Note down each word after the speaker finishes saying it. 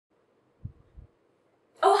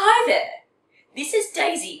there! This is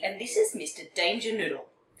Daisy and this is Mr. Danger Noodle.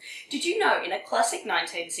 Did you know in a classic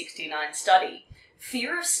 1969 study,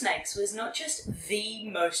 fear of snakes was not just the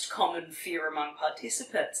most common fear among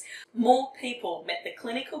participants. More people met the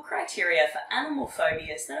clinical criteria for animal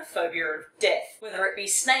phobias than a phobia of death. Whether it be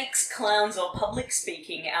snakes, clowns or public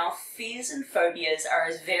speaking, our fears and phobias are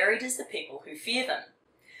as varied as the people who fear them.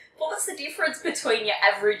 But what's the difference between your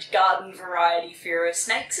average garden variety fear of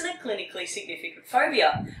snakes and a clinically significant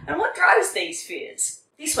phobia? And what drives these fears?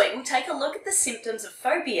 This week we'll take a look at the symptoms of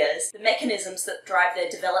phobias, the mechanisms that drive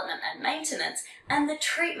their development and maintenance, and the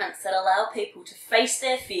treatments that allow people to face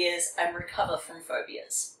their fears and recover from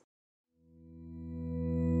phobias.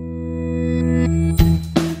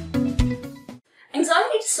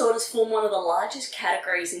 Anxiety disorders form one of the largest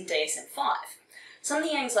categories in DSM-5. Some of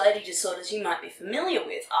the anxiety disorders you might be familiar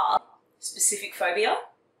with are specific phobia,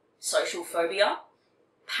 social phobia,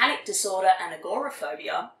 panic disorder and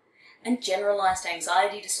agoraphobia, and generalised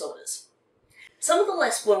anxiety disorders. Some of the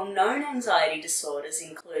less well-known anxiety disorders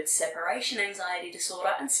include separation anxiety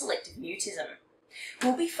disorder and selective mutism.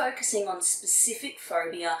 We'll be focusing on specific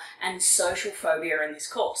phobia and social phobia in this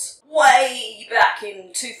course. Way back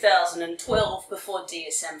in 2012, before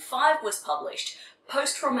DSM-5 was published,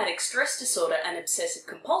 post-traumatic stress disorder and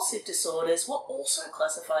obsessive-compulsive disorders were also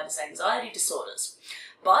classified as anxiety disorders.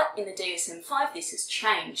 But in the DSM-5 this has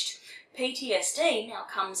changed. PTSD now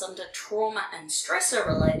comes under trauma and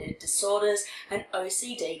stressor-related disorders, and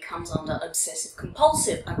OCD comes under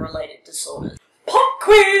obsessive-compulsive and related disorders. Pop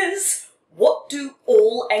quiz! What do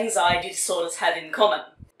all anxiety disorders have in common?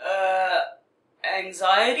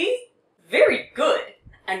 Anxiety? Very good.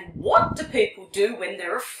 And what do people do when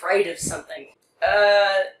they're afraid of something?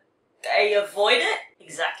 They avoid it?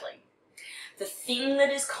 Exactly. The thing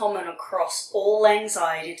that is common across all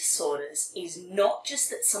anxiety disorders is not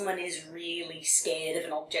just that someone is really scared of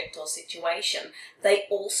an object or situation, they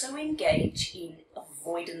also engage in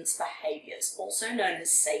avoidance behaviours, also known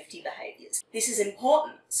as safety behaviours. This is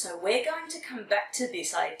important, so we're going to come back to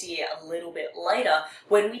this idea a little bit later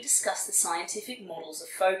when we discuss the scientific models of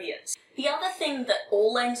phobias. The other thing that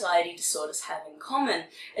all anxiety disorders have in common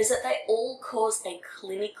is that they all cause a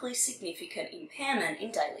clinically significant impairment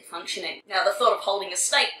in daily functioning. Now, the thought of holding a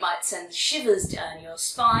snake might send shivers down your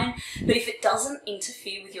spine, but if it doesn't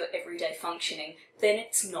interfere with your everyday functioning, then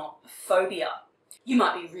it's not a phobia. You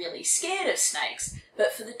might be really scared of snakes,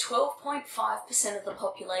 but for the 12.5% of the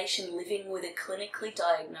population living with a clinically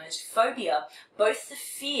diagnosed phobia, both the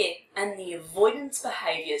fear and the avoidance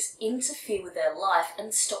behaviours interfere with their life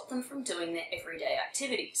and stop them from doing their everyday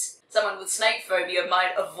activities. Someone with snake phobia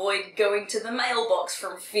might avoid going to the mailbox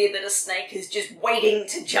from fear that a snake is just waiting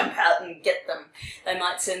to jump out and get them. They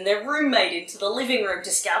might send their roommate into the living room to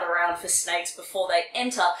scout around for snakes before they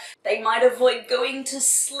enter. They might avoid going to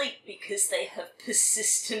sleep because they have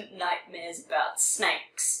persistent nightmares about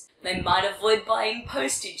snakes. They might avoid buying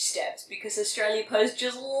postage stamps because Australia Post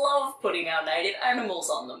just love putting our native animals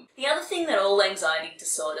on them. The other thing that all anxiety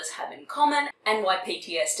disorders have in common, and why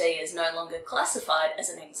PTSD is no longer classified as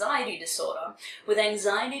an anxiety disorder, with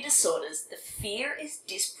anxiety disorders, the fear is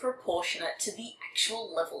disproportionate to the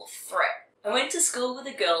actual level of threat. I went to school with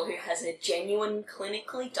a girl who has a genuine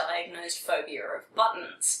clinically diagnosed phobia of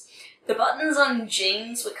buttons. The buttons on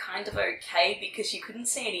jeans were kind of okay because you couldn't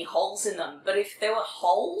see any holes in them, but if there were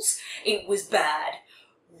holes, it was bad.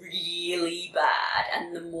 Really bad.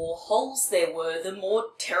 And the more holes there were, the more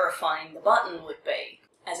terrifying the button would be.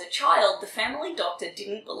 As a child, the family doctor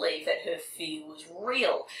didn't believe that her fear was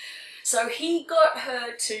real. So he got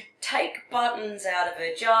her to take buttons out of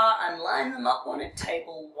her jar and line them up on a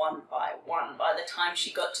table one by one. By the time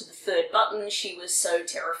she got to the third button, she was so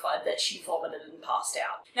terrified that she vomited and passed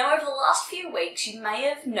out. Now, over the last few weeks, you may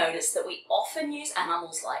have noticed that we often use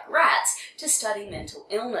animals like rats to study mental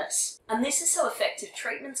illness. And this is so effective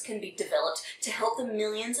treatments can be developed to help the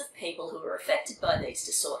millions of people who are affected by these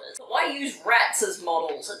disorders. But why use rats as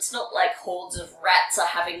models? It's not like hordes of rats are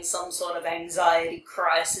having some sort of anxiety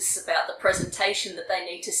crisis about the presentation that they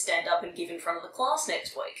need to stand up and give in front of the class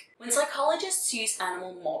next week. When psychologists use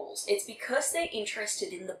animal models, it's because they're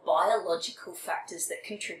interested in the biological factors that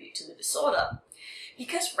contribute to the disorder.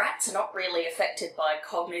 Because rats are not really affected by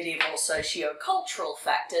cognitive or socio-cultural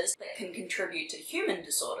factors that can contribute to human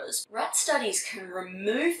disorders, rat studies can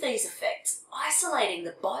remove these effects, isolating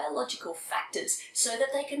the biological factors so that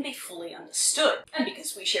they can be fully understood. And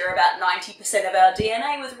because we share about 90% of our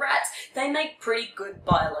DNA with rats, they make pretty good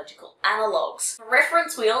biological analogues. For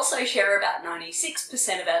reference, we also share about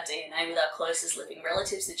 96% of our DNA with our closest living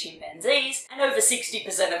relatives, the chimpanzees, and over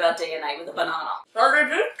 60% of our DNA with a banana.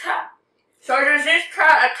 So does this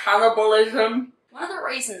count as cannibalism? One of the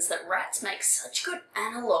reasons that rats make such good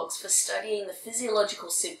analogues for studying the physiological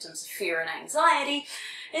symptoms of fear and anxiety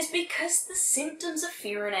is because the symptoms of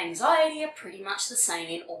fear and anxiety are pretty much the same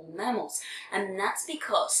in all mammals, and that's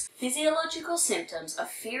because physiological symptoms of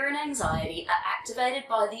fear and anxiety are activated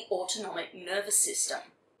by the autonomic nervous system.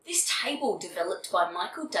 This table, developed by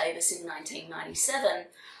Michael Davis in 1997,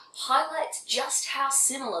 highlights just how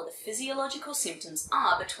similar the physiological symptoms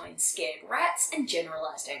are between scared rats and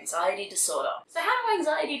generalized anxiety disorder. So how do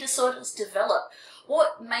anxiety disorders develop?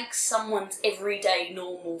 What makes someone's everyday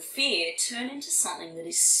normal fear turn into something that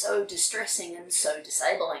is so distressing and so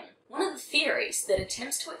disabling? One of the theories that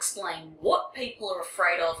attempts to explain what people are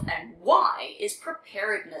afraid of and why is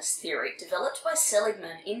preparedness theory, developed by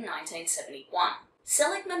Seligman in 1971.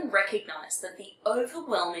 Seligman recognised that the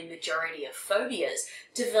overwhelming majority of phobias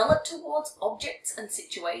develop towards objects and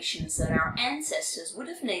situations that our ancestors would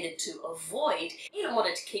have needed to avoid in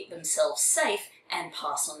order to keep themselves safe and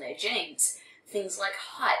pass on their genes. Things like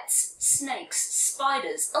heights, snakes,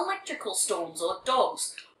 spiders, electrical storms or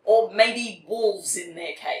dogs, or maybe wolves in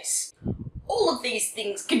their case. All of these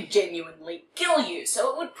things can genuinely kill you,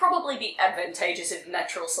 so it would probably be advantageous if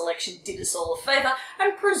natural selection did us all a favour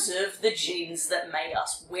and preserved the genes that made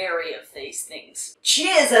us wary of these things.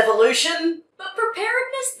 Cheers, evolution! But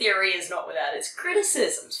preparedness theory is not without its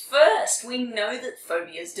criticisms. First, we know that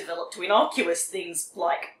phobias develop to innocuous things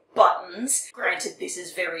like buttons. Granted, this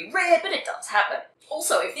is very rare, but it does happen.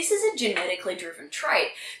 Also, if this is a genetically driven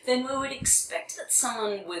trait, then we would expect that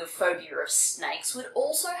someone with a phobia of snakes would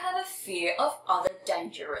also have a fear of other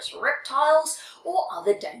dangerous reptiles or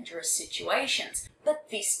other dangerous situations. But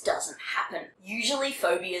this doesn't happen. Usually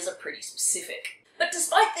phobias are pretty specific. But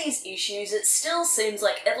despite these issues, it still seems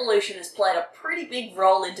like evolution has played a pretty big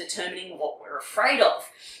role in determining what we're afraid of.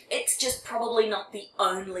 It's just probably not the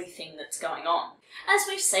only thing that's going on. As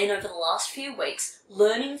we've seen over the last few weeks,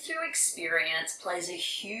 learning through experience plays a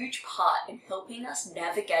huge part in helping us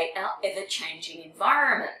navigate our ever-changing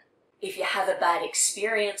environment. If you have a bad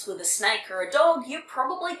experience with a snake or a dog, you're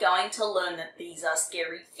probably going to learn that these are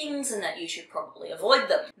scary things and that you should probably avoid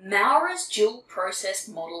them. Mauer's dual process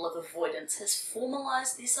model of avoidance has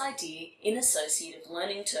formalised this idea in associative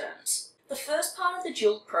learning terms. The first part of the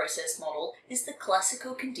dual process model is the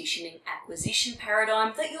classical conditioning acquisition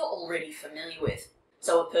paradigm that you're already familiar with.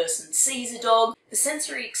 So a person sees a dog, the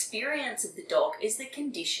sensory experience of the dog is the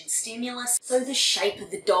conditioned stimulus, so the shape of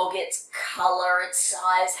the dog, its colour, its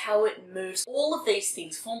size, how it moves, all of these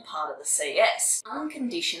things form part of the CS.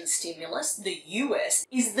 Unconditioned stimulus, the US,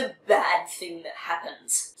 is the bad thing that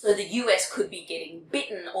happens. So the US could be getting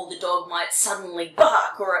bitten, or the dog might suddenly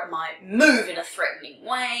bark, or it might move in a threatening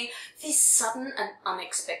way. This sudden and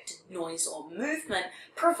unexpected noise or movement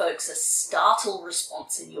provokes a startle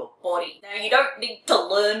response in your body. Now, you don't need to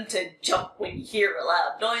learn to jump when you hear a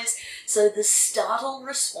loud noise, so the startle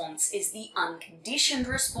response is the unconditioned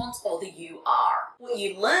response, or the UR. What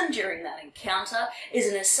you learn during that encounter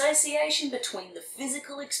is an association between the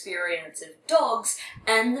physical experience of dogs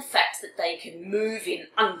and the fact that they can move in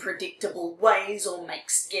unpredictable ways or make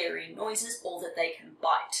scary noises, or that they can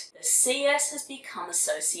bite. The CS has become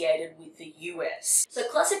associated with the US. So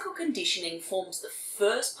classical conditioning forms the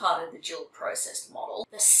first part of the dual process model.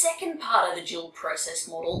 The second part of the dual process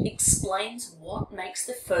model explains what makes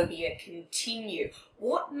the phobia continue.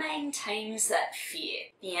 What maintains that fear?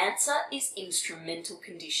 The answer is instrumental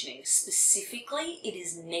conditioning. Specifically, it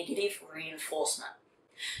is negative reinforcement.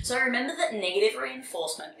 So remember that negative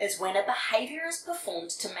reinforcement is when a behaviour is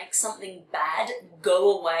performed to make something bad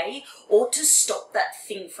go away or to stop that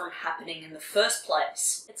thing from happening in the first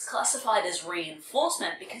place. It's classified as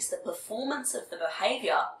reinforcement because the performance of the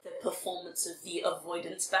behaviour, the performance of the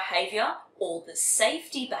avoidance behaviour or the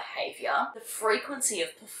safety behaviour, the frequency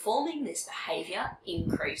of performing this behaviour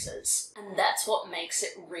increases. And that's what makes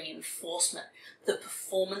it reinforcement. The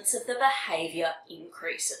performance of the behaviour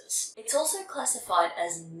increases. It's also classified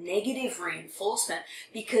as negative reinforcement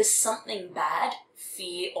because something bad,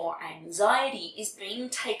 fear or anxiety is being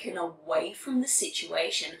taken away from the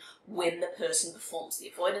situation when the person performs the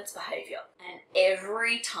avoidance behaviour. And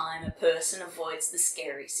every time a person avoids the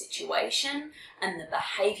scary situation and the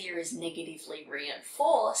behaviour is negatively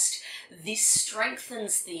reinforced, this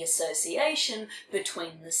strengthens the association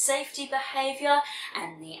between the safety behaviour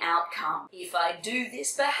and the outcome. If I do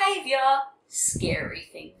this behaviour, scary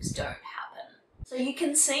things don't happen. So you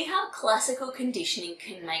can see how classical conditioning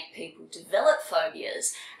can make people develop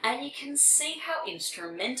phobias, and you can see how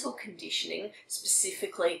instrumental conditioning,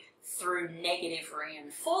 specifically through negative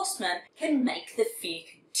reinforcement, can make the fear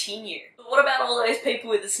continue. But what about all those people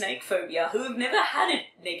with a snake phobia who have never had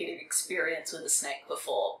a negative experience with a snake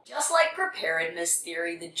before? Just like preparedness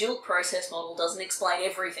theory, the dual process model doesn't explain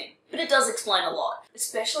everything, but it does explain a lot,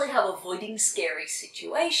 especially how avoiding scary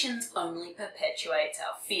situations only perpetuates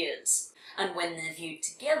our fears. And when they're viewed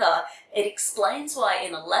together, it explains why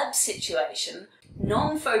in a lab situation,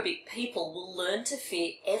 non-phobic people will learn to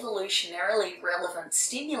fear evolutionarily relevant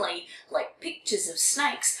stimuli like pictures of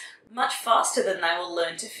snakes much faster than they will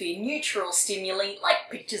learn to fear neutral stimuli like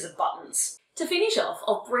pictures of buttons. To finish off,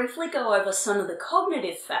 I'll briefly go over some of the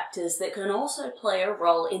cognitive factors that can also play a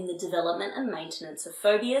role in the development and maintenance of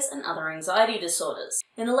phobias and other anxiety disorders.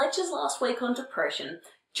 In the lectures last week on depression,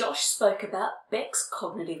 Josh spoke about Beck's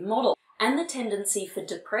cognitive model and the tendency for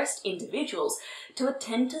depressed individuals to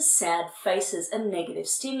attend to sad faces and negative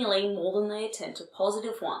stimuli more than they attend to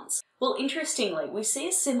positive ones. Well, interestingly, we see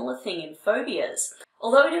a similar thing in phobias.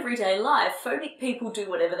 Although in everyday life, phobic people do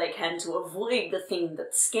whatever they can to avoid the thing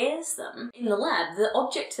that scares them, in the lab, the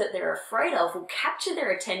object that they're afraid of will capture their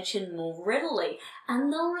attention more readily,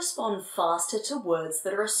 and they'll respond faster to words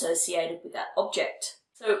that are associated with that object.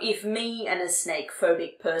 So if me and a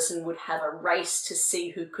snake-phobic person would have a race to see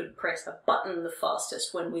who could press a button the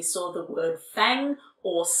fastest when we saw the word fang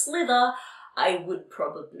or slither, I would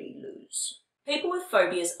probably lose. People with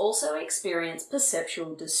phobias also experience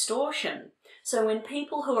perceptual distortion. So when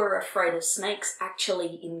people who are afraid of snakes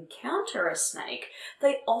actually encounter a snake,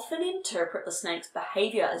 they often interpret the snake's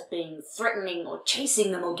behaviour as being threatening or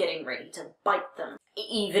chasing them or getting ready to bite them,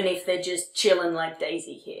 even if they're just chilling like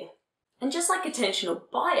Daisy here. And just like attentional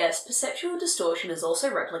bias, perceptual distortion is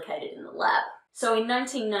also replicated in the lab. So in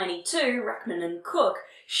 1992, Rackman and Cook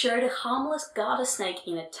showed a harmless garter snake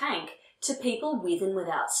in a tank to people with and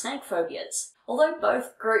without snake phobias. Although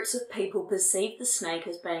both groups of people perceived the snake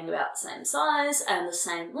as being about the same size and the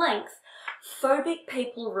same length, phobic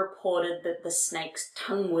people reported that the snake's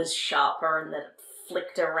tongue was sharper and that it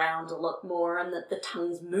flicked around a lot more and that the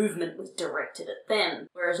tongue's movement was directed at them,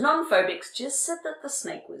 whereas non-phobics just said that the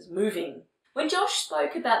snake was moving. When Josh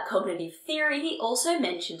spoke about cognitive theory, he also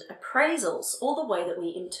mentioned appraisals, or the way that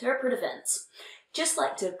we interpret events. Just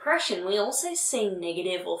like depression, we also see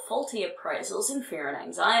negative or faulty appraisals in fear and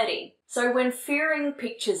anxiety. So when fearing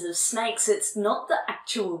pictures of snakes, it's not the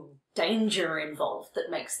actual danger involved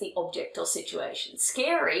that makes the object or situation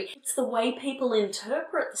scary. It's the way people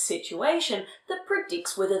interpret the situation that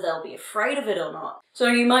predicts whether they'll be afraid of it or not. So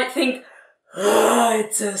you might think,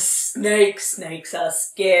 it's a snake. Snakes are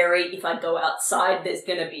scary. If I go outside, there's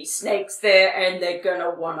gonna be snakes there and they're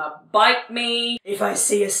gonna wanna bite me. If I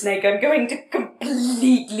see a snake, I'm going to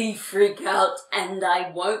completely freak out and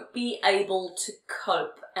I won't be able to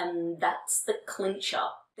cope. And that's the clincher.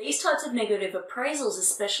 These types of negative appraisals,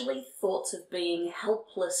 especially thoughts of being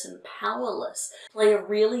helpless and powerless, play a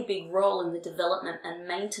really big role in the development and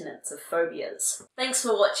maintenance of phobias. Thanks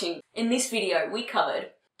for watching. In this video, we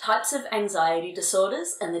covered types of anxiety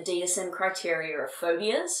disorders and the DSM criteria of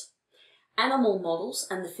phobias, animal models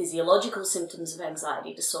and the physiological symptoms of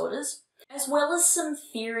anxiety disorders, as well as some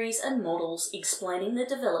theories and models explaining the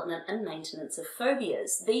development and maintenance of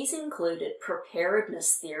phobias. These included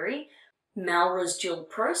preparedness theory, Malra's dual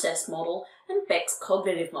process model, and Beck's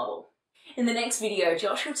cognitive model. In the next video,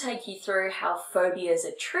 Josh will take you through how phobias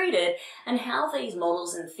are treated and how these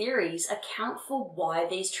models and theories account for why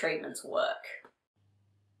these treatments work.